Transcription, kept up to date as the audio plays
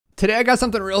Today I got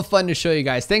something real fun to show you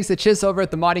guys. Thanks to Chiss over at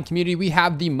the modding community, we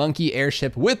have the Monkey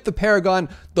Airship with the Paragon,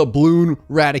 the Bloon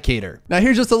Radicator. Now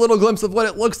here's just a little glimpse of what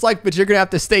it looks like, but you're gonna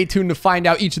have to stay tuned to find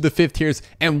out each of the 5th tiers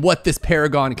and what this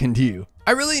Paragon can do.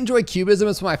 I really enjoy Cubism.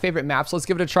 It's one of my favorite maps. Let's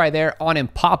give it a try there on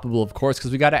Impoppable, of course,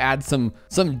 because we got to add some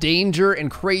danger and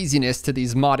craziness to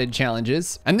these modded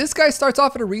challenges. And this guy starts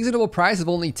off at a reasonable price of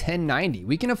only $10.90.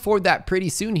 We can afford that pretty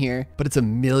soon here, but it's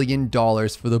 $1 million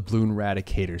for the Bloon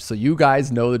Radicator. So you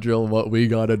guys know the drill, what we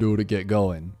got to do to get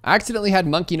going. I accidentally had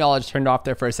monkey knowledge turned off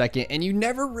there for a second, and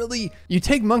you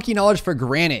take monkey knowledge for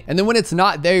granted. And then when it's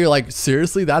not there, you're like,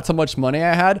 seriously, that's how much money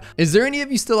I had? Is there any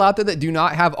of you still out there that do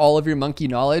not have all of your monkey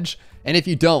knowledge? And if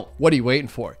you don't, what are you waiting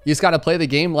for? You just got to play the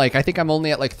game. Like, I think I'm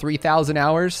only at like 3,000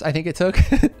 hours. I think it took.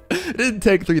 It didn't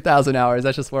take 3,000 hours.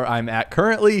 That's just where I'm at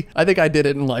currently. I think I did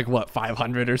it in like, what,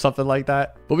 500 or something like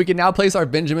that. But we can now place our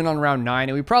Benjamin on round 9.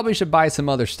 And we probably should buy some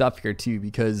other stuff here too,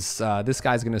 because this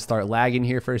guy's going to start lagging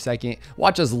here for a second.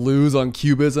 Watch us lose on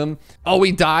Cubism. Oh,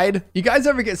 we died. You guys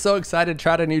ever get so excited to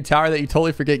try out a new tower that you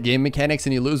totally forget game mechanics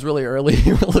and you lose really early?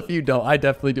 Well, if you don't, I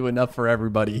definitely do enough for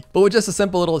everybody. But with just a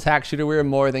simple little attack shooter, we're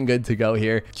more than good to go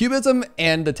here. Cubism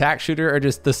and the attack shooter are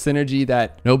just the synergy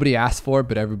that nobody asked for,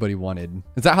 but everybody wanted.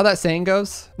 Is that how that saying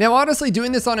goes? Now, honestly,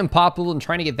 doing this on Impoppable and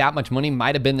trying to get that much money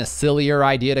might have been the sillier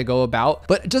idea to go about,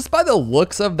 but just by the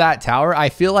looks of that tower, I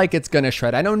feel like it's gonna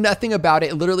shred. I know nothing about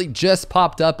it. It literally just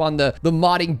popped up on the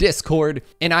modding Discord,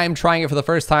 and I am trying it for the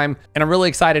first time, and I'm really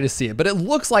excited to see it, but it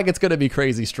looks like it's gonna be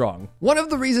crazy strong. One of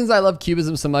the reasons I love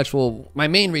Cubism so much, well, my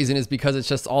main reason is because it's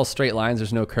just all straight lines.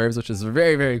 There's no curves, which is a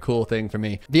very, very cool thing for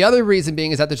me. The other reason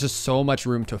being is that there's just so much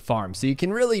room to farm. So you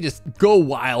can really just go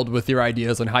wild with your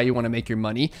ideas on how you want to make your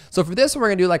money. So for this, we're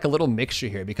going to do like a little mixture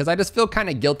here because I just feel kind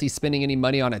of guilty spending any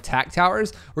money on attack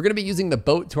towers. We're going to be using the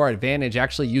boat to our advantage,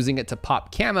 actually using it to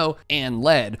pop camo and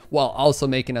lead while also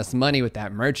making us money with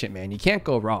that merchant, man. You can't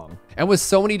go wrong. And with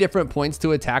so many different points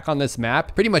to attack on this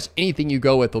map, pretty much anything you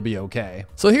go with will be okay.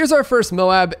 So here's our first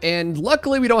Moab, and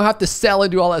luckily we don't have to sell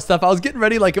and do all that stuff. I was getting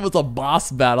ready like it was a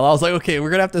boss battle. I was like, okay, we're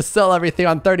gonna have to sell everything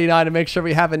on 39 to make sure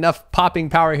we have enough popping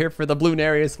power here for the Bloon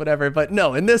areas, whatever. But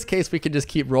no, in this case, we can just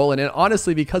keep rolling. And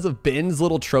honestly, because of Ben's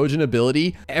little Trojan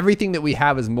ability, everything that we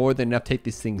have is more than enough to take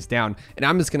these things down. And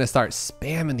I'm just gonna start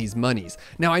spamming these monies.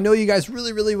 Now, I know you guys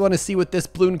really want to see what this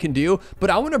Bloon can do, but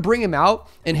I want to bring him out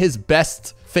in his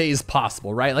best phase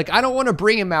possible, right? Like, I don't want to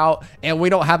bring him out and we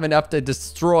don't have enough to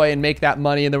destroy and make that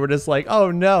money, and then we're just like, oh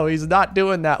no, he's not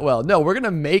doing that well. No, we're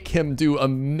gonna make him do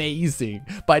amazing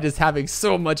by just having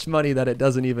so much money that it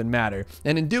doesn't even matter.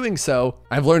 And in doing so,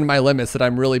 I've learned my limits that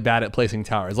I'm really bad at placing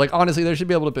towers. Like, honestly, there should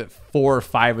be able to put 4 or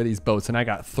 5 of these boats, and I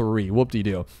got 3.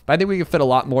 Whoop-de-doo. But I think we can fit a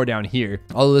lot more down here.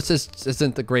 Although this just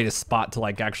isn't the greatest spot to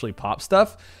like actually pop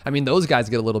stuff. I mean, those guys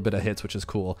get a little bit of hits, which is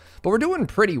cool, but we're doing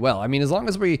pretty well. I mean, as long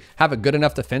as we have a good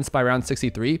enough defense by round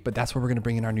 63, but that's where we're gonna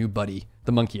bring in our new buddy,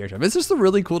 the Monkey Airship. It's just a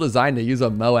really cool design to use a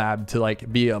Moab to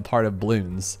like be a part of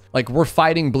Bloons. Like, we're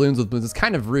fighting Bloons with Bloons. It's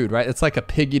kind of rude, right? It's like a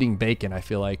pig eating bacon, I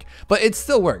feel like, but it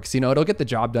still works. You know, it'll get the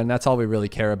job done. That's all we really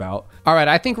care about. All right,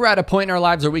 I think we're at a point in our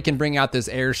lives where we can bring out this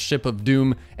Airship of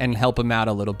Doom and help him out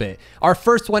a little bit. Our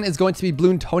first one is going to be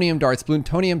Bloontonium darts.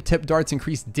 Bloontonium tip darts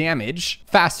increase damage,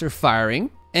 faster firing,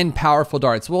 and powerful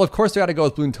darts. Well, of course, we got to go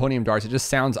with Bloontonium darts. It just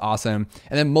sounds awesome.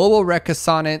 And then mobile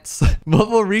reconnaissance,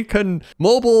 mobile recons.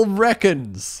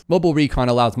 Mobile recon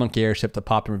allows Monkey Airship to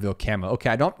pop and reveal camo. Okay,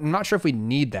 I'm not sure if we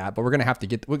need that, but we're gonna have to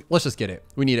get. Let's just get it.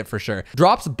 We need it for sure.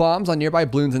 Drops bombs on nearby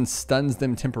Bloons and stuns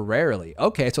them temporarily.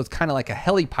 Okay, so it's kind of like a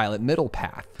heli pilot middle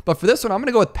path. But for this one, I'm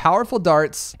gonna go with powerful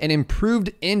darts and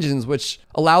improved engines, which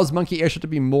allows Monkey Airship to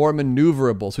be more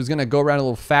maneuverable. So he's gonna go around a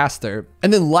little faster.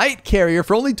 And then light carrier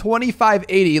for only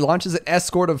 2580 launches an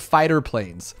escort of fighter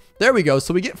planes. There we go.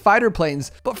 So we get fighter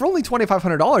planes, but for only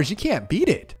 $2,500, you can't beat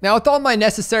it. Now, with all my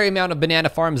necessary amount of banana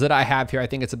farms that I have here, I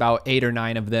think it's about 8 or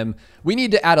 9 of them, we need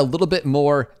to add a little bit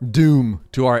more doom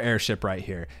to our airship right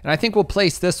here. And I think we'll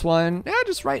place this one,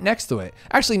 just right next to it.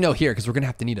 Actually, no, here, because we're gonna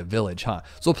have to need a village, huh?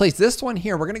 So we'll place this one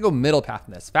here. We're gonna go middle path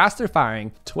in this. Faster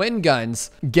firing, twin guns,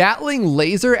 Gatling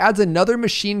laser adds another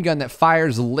machine gun that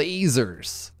fires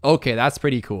lasers. Okay, that's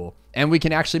pretty cool. And we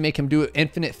can actually make him do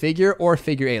infinite figure or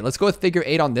figure 8. Let's go with figure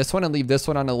 8 on this one and leave this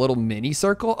one on a little mini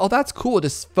circle. Oh, that's cool. It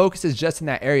just focuses just in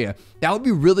that area. That would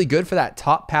be really good for that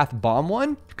top path bomb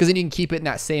one, because then you can keep it in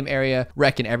that same area,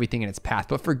 wrecking everything in its path.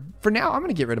 But for now, I'm going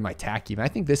to get rid of my tack even. I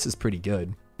think this is pretty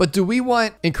good. But do we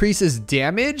want increases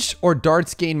damage or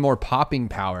darts gain more popping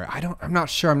power? I'm not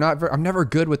sure. I'm never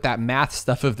good with that math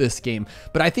stuff of this game,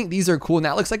 but I think these are cool. And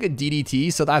that looks like a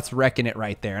DDT, so that's wrecking it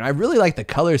right there. And I really like the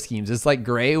color schemes. It's like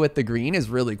gray with the green is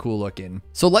really cool looking.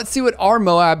 So let's see what our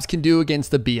Moabs can do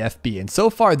against the BFB. And so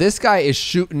far, this guy is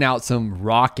shooting out some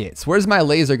rockets. Where's my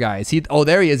laser guy? Oh,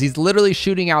 there he is. He's literally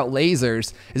shooting out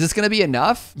lasers. Is this gonna be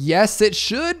enough? Yes, it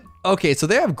should. Okay, so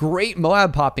they have great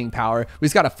Moab popping power. We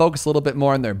just got to focus a little bit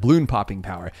more on their Bloon popping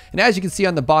power. And as you can see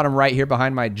on the bottom right here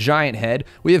behind my giant head,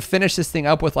 we have finished this thing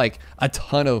up with like a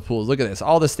ton of pools. Look at this,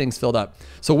 all this thing's filled up.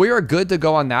 So we are good to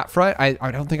go on that front. I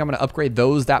don't think I'm going to upgrade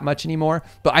those that much anymore,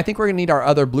 but I think we're going to need our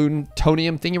other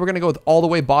Bloon-tonium thingy. We're going to go with all the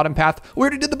way bottom path. We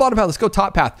already did the bottom path. Let's go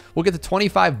top path. We'll get the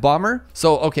 25 bomber.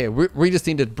 So, okay, we just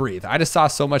need to breathe. I just saw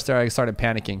so much there I started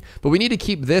panicking, but we need to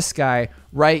keep this guy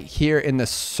right here in the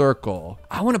circle.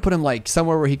 I want to put him like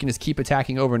somewhere where he can just keep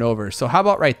attacking over and over. So how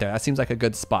about right there? That seems like a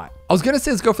good spot. I was going to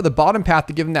say let's go for the bottom path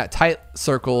to give him that tight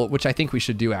circle, which I think we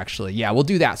should do actually. Yeah, we'll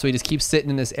do that. So he just keeps sitting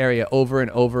in this area over and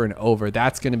over and over.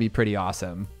 That's going to be pretty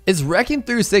awesome. It's wrecking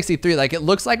through 63. Like it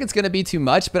looks like it's going to be too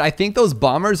much, but I think those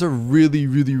bombers are really,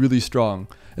 really, really strong.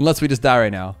 Unless we just die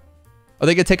right now. Are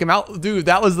they gonna take him out? Dude,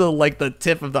 that was the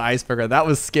tip of the iceberg. That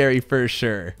was scary for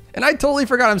sure. And I totally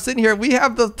forgot, I'm sitting here. I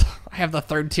have the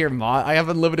 3rd tier mod. I have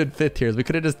unlimited 5th tiers. We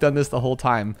could have just done this the whole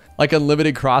time. Like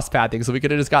unlimited cross pathing. So we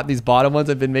could have just got these bottom ones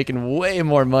and been making way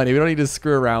more money. We don't need to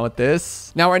screw around with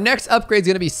this. Now our next upgrade is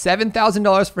gonna be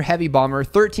 $7,000 for heavy bomber,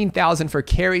 $13,000 for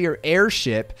carrier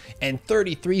airship, and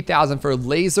 $33,000 for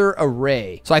laser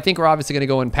array. So I think we're obviously gonna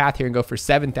go in path here and go for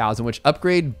 $7,000, which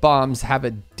upgrade bombs have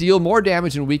a deal more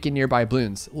damage and weaken nearby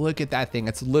Bloons. Look at that thing.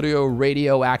 It's literally a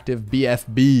radioactive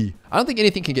BFB. I don't think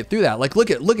anything can get through that. Like,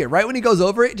 look at right when he goes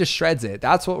over it, just shreds it.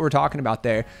 That's what we're talking about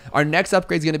there. Our next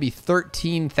upgrade is going to be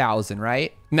 13,000,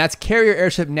 right? And that's carrier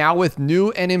airship now with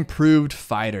new and improved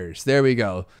fighters. There we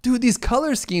go. Dude, these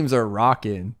color schemes are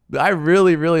rocking. I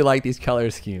really, really like these color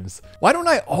schemes. Why don't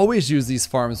I always use these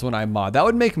farms when I mod? That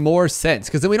would make more sense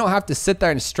because then we don't have to sit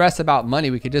there and stress about money.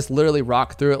 We could just literally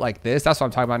rock through it like this. That's what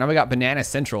I'm talking about. Now we got Banana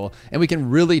Central and we can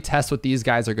really test what these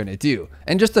guys are going to do.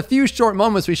 In just a few short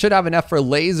moments, we should have enough for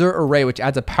laser array, which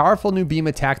adds a powerful new beam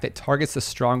attack that targets the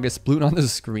strongest Bloon on the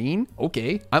screen.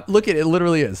 Okay. Look at it. It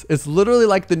literally is. It's literally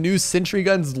like the new Sentry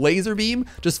Gun's laser beam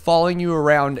just following you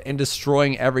around and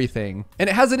destroying everything. And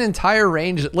it has an entire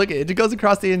range. Look, it goes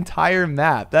across the entire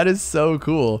map. That is so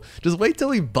cool. Just wait till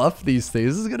we buff these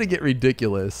things. This is gonna get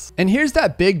ridiculous. And here's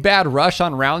that big bad rush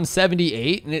on round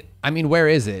 78. And I mean, where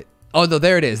is it? Oh, no,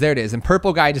 there it is. There it is. And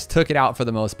purple guy just took it out for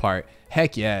the most part.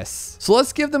 Heck yes. So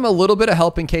let's give them a little bit of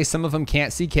help in case some of them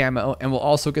can't see camo. And we'll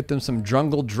also get them some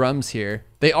jungle drums here.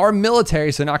 They are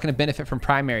military, so they're not going to benefit from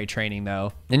primary training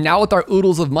though. And now with our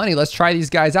oodles of money, let's try these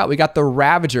guys out. We got the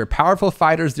Ravager. Powerful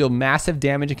fighters deal massive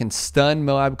damage and can stun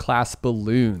Moab class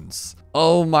balloons.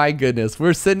 Oh my goodness.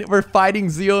 We're fighting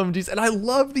ZOMGs and I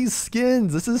love these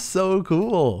skins. This is so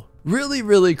cool. Really,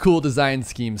 really cool design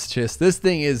schemes, Chiss.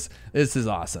 This is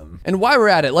awesome. And while we're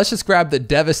at it, let's just grab the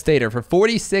Devastator for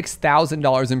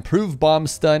 $46,000. Improve bomb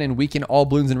stun and weaken all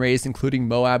balloons and rays, including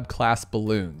Moab class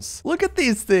balloons. Look at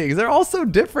these things. They're all so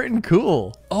different and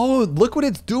cool. Oh, look what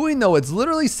it's doing though. It's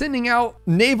literally sending out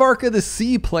Navark of the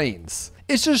Sea planes.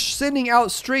 It's just sending out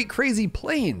straight crazy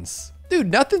planes.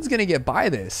 Dude, nothing's gonna get by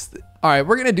this. All right,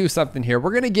 we're gonna do something here.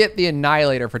 We're gonna get the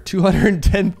Annihilator for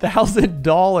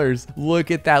 $210,000. Look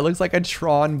at that, looks like a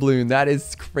Tron Bloon. That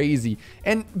is crazy.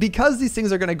 And because these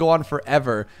things are gonna go on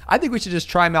forever, I think we should just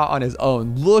try him out on his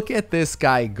own. Look at this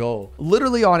guy go.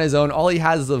 Literally on his own, all he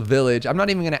has is a village. I'm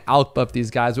not even gonna outbuff these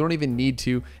guys. We don't even need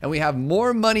to. And we have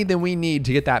more money than we need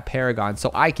to get that Paragon. So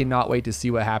I cannot wait to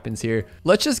see what happens here.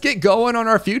 Let's just get going on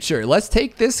our future. Let's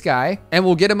take this guy and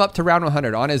we'll get him up to round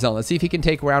 100 on his own. Let's see if he can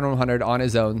take round 100 on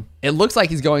his own. It looks like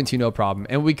he's going to, no problem.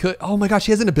 And we could, oh my gosh,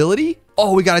 he has an ability?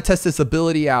 Oh, we got to test this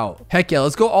ability out. Heck yeah,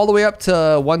 let's go all the way up to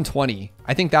 120.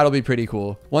 I think that'll be pretty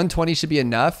cool. 120 should be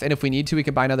enough. And if we need to, we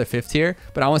can buy another 5th tier.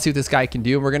 But I want to see what this guy can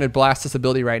do. And we're going to blast this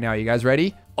ability right now. You guys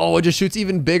ready? Oh, it just shoots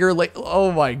even bigger. Like,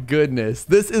 oh my goodness.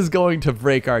 This is going to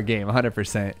break our game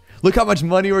 100%. Look how much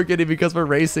money we're getting because we're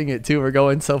racing it too. We're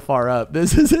going so far up.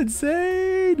 This is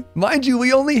insane. Mind you,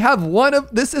 we only have one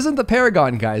of, this isn't the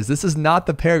Paragon, guys. This is not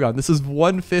the Paragon. This is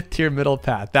 1 5th tier middle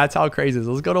path. That's how crazy it is.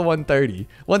 Let's go to 130,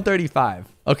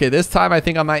 135. Okay, this time I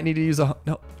think I might need to use a,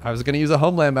 no, I was going to use a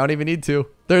homeland, but I don't even need to.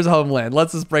 There's a homeland.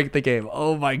 Let's just break the game.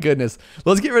 Oh my goodness.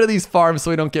 Let's get rid of these farms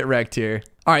so we don't get wrecked here.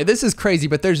 All right, this is crazy,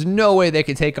 but there's no way they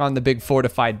can take on the big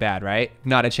fortified bad, right?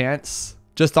 Not a chance.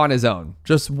 Just on his own.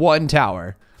 Just one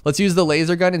tower. Let's use the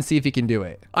laser gun and see if he can do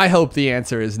it. I hope the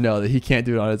answer is no, that he can't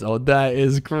do it on his own. That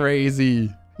is crazy.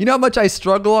 You know how much I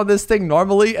struggle on this thing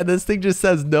normally, and this thing just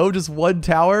says no, just one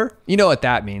tower? You know what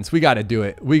that means. We got to do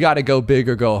it. We got to go big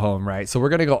or go home, right? So we're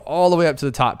going to go all the way up to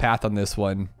the top path on this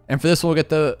one. And for this one, we'll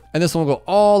get and this one will go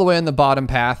all the way in the bottom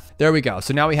path. There we go.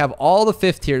 So now we have all the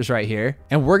 5th tiers right here,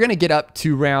 and we're going to get up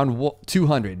to round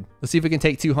 200. Let's see if we can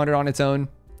take 200 on its own.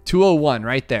 201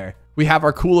 right there. We have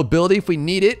our cool ability if we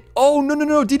need it. Oh, no, no,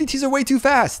 no. DDTs are way too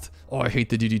fast. Oh, I hate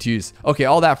the DDTs. Okay,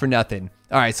 all that for nothing.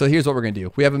 All right, so here's what we're going to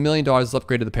do. We have $1 million. Let's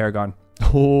upgrade to the Paragon.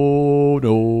 Oh,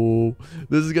 no.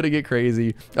 This is going to get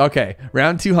crazy. Okay,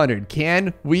 round 200.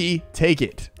 Can we take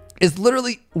it? It's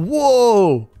literally,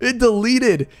 whoa, it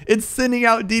deleted. It's sending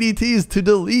out DDTs to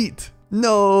delete.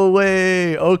 No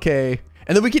way. Okay.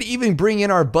 And then we can even bring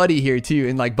in our buddy here too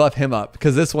and like buff him up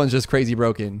because this one's just crazy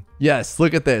broken. Yes,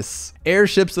 look at this.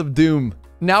 Airships of Doom.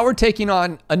 Now we're taking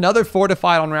on another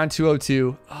fortified on round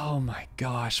 202. Oh my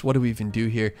gosh, what do we even do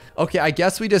here? Okay, I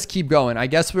guess we just keep going. I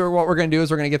guess what we're gonna do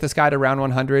is we're gonna get this guy to round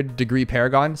 100 degree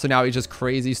Paragon. So now he's just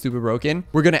crazy, stupid broken.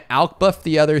 We're gonna out buff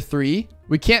the other 3.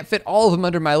 We can't fit all of them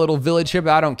under my little village here,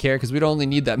 but I don't care because we don't only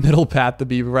need that middle path to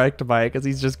be wrecked by it because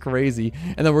he's just crazy.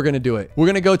 And then we're going to do it. We're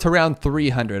going to go to round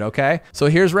 300, okay? So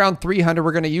here's round 300.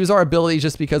 We're going to use our abilities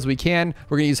just because we can.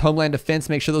 We're going to use Homeland Defense,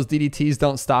 make sure those DDTs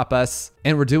don't stop us.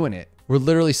 And we're doing it. We're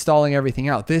literally stalling everything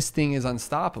out. This thing is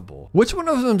unstoppable. Which one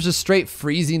of them is just straight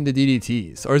freezing the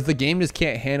DDTs? Or is the game just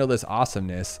can't handle this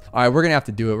awesomeness? All right, we're going to have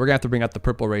to do it. We're going to have to bring out the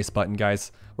purple race button,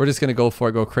 guys. We're just going to go for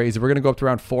it, go crazy. We're going to go up to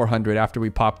around 400 after we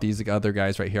pop these other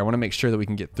guys right here. I want to make sure that we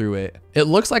can get through it. It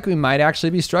looks like we might actually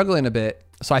be struggling a bit.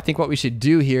 So I think what we should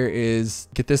do here is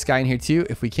get this guy in here too,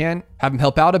 if we can. Have him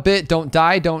help out a bit. Don't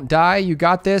die. Don't die. You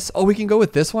got this. Oh, we can go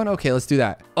with this one? Okay, let's do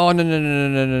that. Oh, no, no, no, no,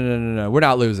 no, no, no, no, no. We're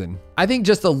not losing. I think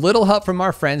just a little help from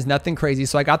our friends, nothing crazy.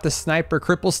 So I got the sniper,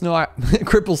 cripple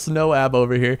snow ab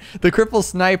over here. The cripple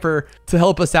sniper to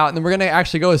help us out. And then we're going to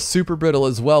actually go with super brittle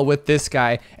as well with this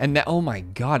guy. And that, oh my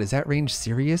God, is that range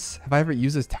serious? Have I ever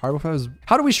used this tower before?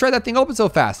 How do we shred that thing open so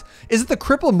fast? Is it the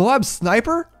cripple Moab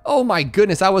sniper? Oh my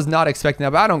goodness, I was not expecting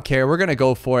that, but I don't care. We're going to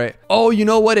go for it. Oh, you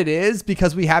know what it is?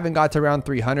 Because we haven't got to round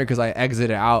 300 because I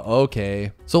exited out.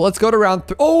 Okay. So let's go to round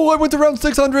oh, I went to round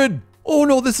 600. Oh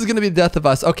no, this is going to be the death of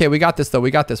us. Okay, we got this though.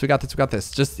 We got this. We got this. We got this.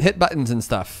 Just hit buttons and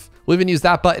stuff. We'll even use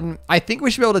that button. I think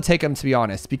we should be able to take them, to be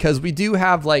honest, because we do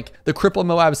have like the cripple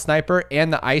Moab sniper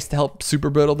and the ice to help super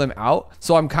brittle them out.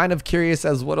 So I'm kind of curious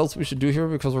as what else we should do here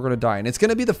because we're going to die. And it's going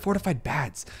to be the fortified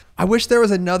bads. I wish there was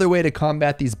another way to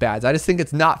combat these bads. I just think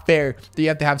it's not fair that you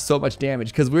have to have so much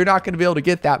damage because we're not going to be able to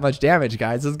get that much damage,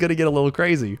 guys. It's going to get a little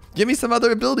crazy. Give me some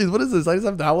other abilities. What is this? I just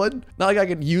have that one. Not like I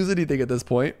can use anything at this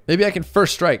point. Maybe I can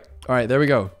first strike. All right, there we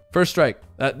go. First strike.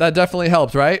 That definitely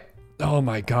helped, right? Oh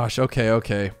my gosh. Okay,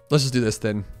 okay. Let's just do this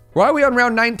then. Why are we on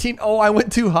round 19? Oh, I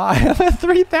went too high. I'm at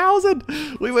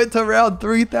 3,000. We went to round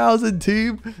 3,000,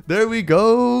 team. There we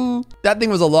go. That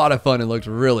thing was a lot of fun and looked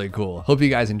really cool. Hope you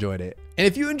guys enjoyed it. And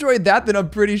if you enjoyed that, then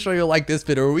I'm pretty sure you'll like this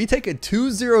video where we take a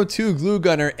 202 glue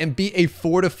gunner and beat a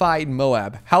fortified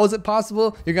Moab. How is it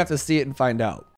possible? You're gonna have to see it and find out.